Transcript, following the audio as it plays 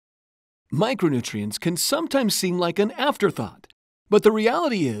Micronutrients can sometimes seem like an afterthought, but the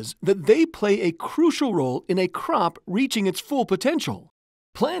reality is that they play a crucial role in a crop reaching its full potential.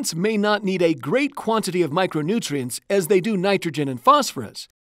 Plants may not need a great quantity of micronutrients as they do nitrogen and phosphorus,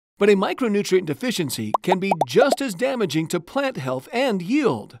 but a micronutrient deficiency can be just as damaging to plant health and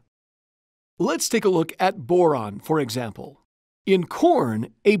yield. Let's take a look at boron, for example. In corn,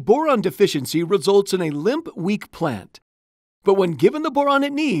 a boron deficiency results in a limp, weak plant. But when given the boron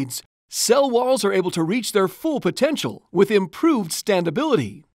it needs, cell walls are able to reach their full potential with improved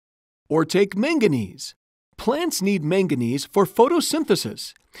standability. Or take manganese. Plants need manganese for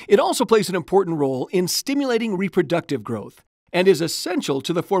photosynthesis. It also plays an important role in stimulating reproductive growth and is essential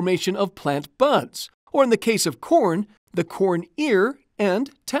to the formation of plant buds, or in the case of corn, the corn ear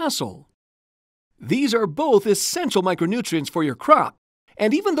and tassel. These are both essential micronutrients for your crop,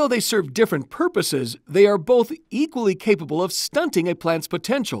 and even though they serve different purposes, they are both equally capable of stunting a plant's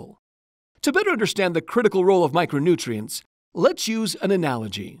potential. To better understand the critical role of micronutrients, let's use an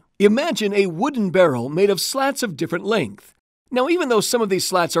analogy. Imagine a wooden barrel made of slats of different length. Now, even though some of these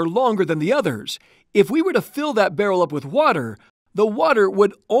slats are longer than the others, if we were to fill that barrel up with water, the water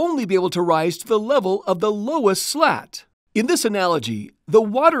would only be able to rise to the level of the lowest slat. In this analogy, the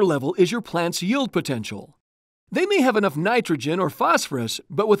water level is your plant's yield potential. They may have enough nitrogen or phosphorus,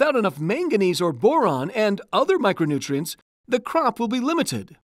 but without enough manganese or boron and other micronutrients, the crop will be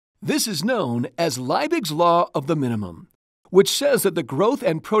limited. This is known as Libgens Law of the minimum, which says that the growth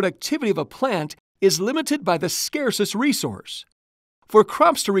and productivity of a plant is limited by the scarcest resource. For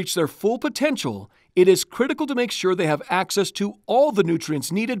crops to reach their full potential, it is critical to make sure they have access to all the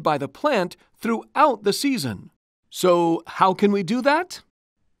nutrients needed by the plant throughout the season. So, how can we do that?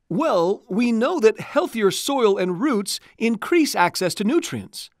 Well, we know that healthier soil and roots increase access to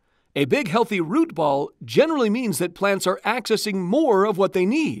nutrients. A big, healthy root ball generally means that plants are accessing more of what they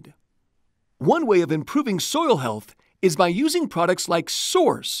need. One way of improving soil health is by using products like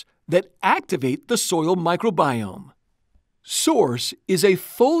Source that activate the soil microbiome. Source is a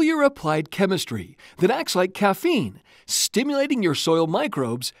foliar-applied chemistry that acts like caffeine, stimulating your soil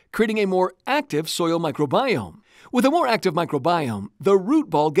microbes, creating a more active soil microbiome. With a more active microbiome, the root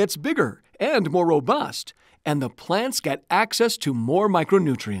ball gets bigger and more robust, and the plants get access to more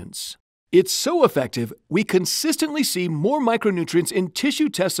micronutrients. It's so effective, we consistently see more micronutrients in tissue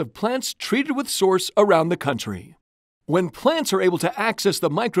tests of plants treated with Source around the country. When plants are able to access the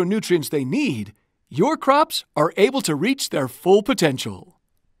micronutrients they need, your crops are able to reach their full potential.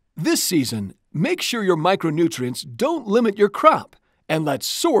 This season, make sure your micronutrients don't limit your crop, and let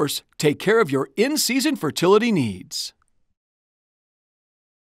Source take care of your in-season fertility needs.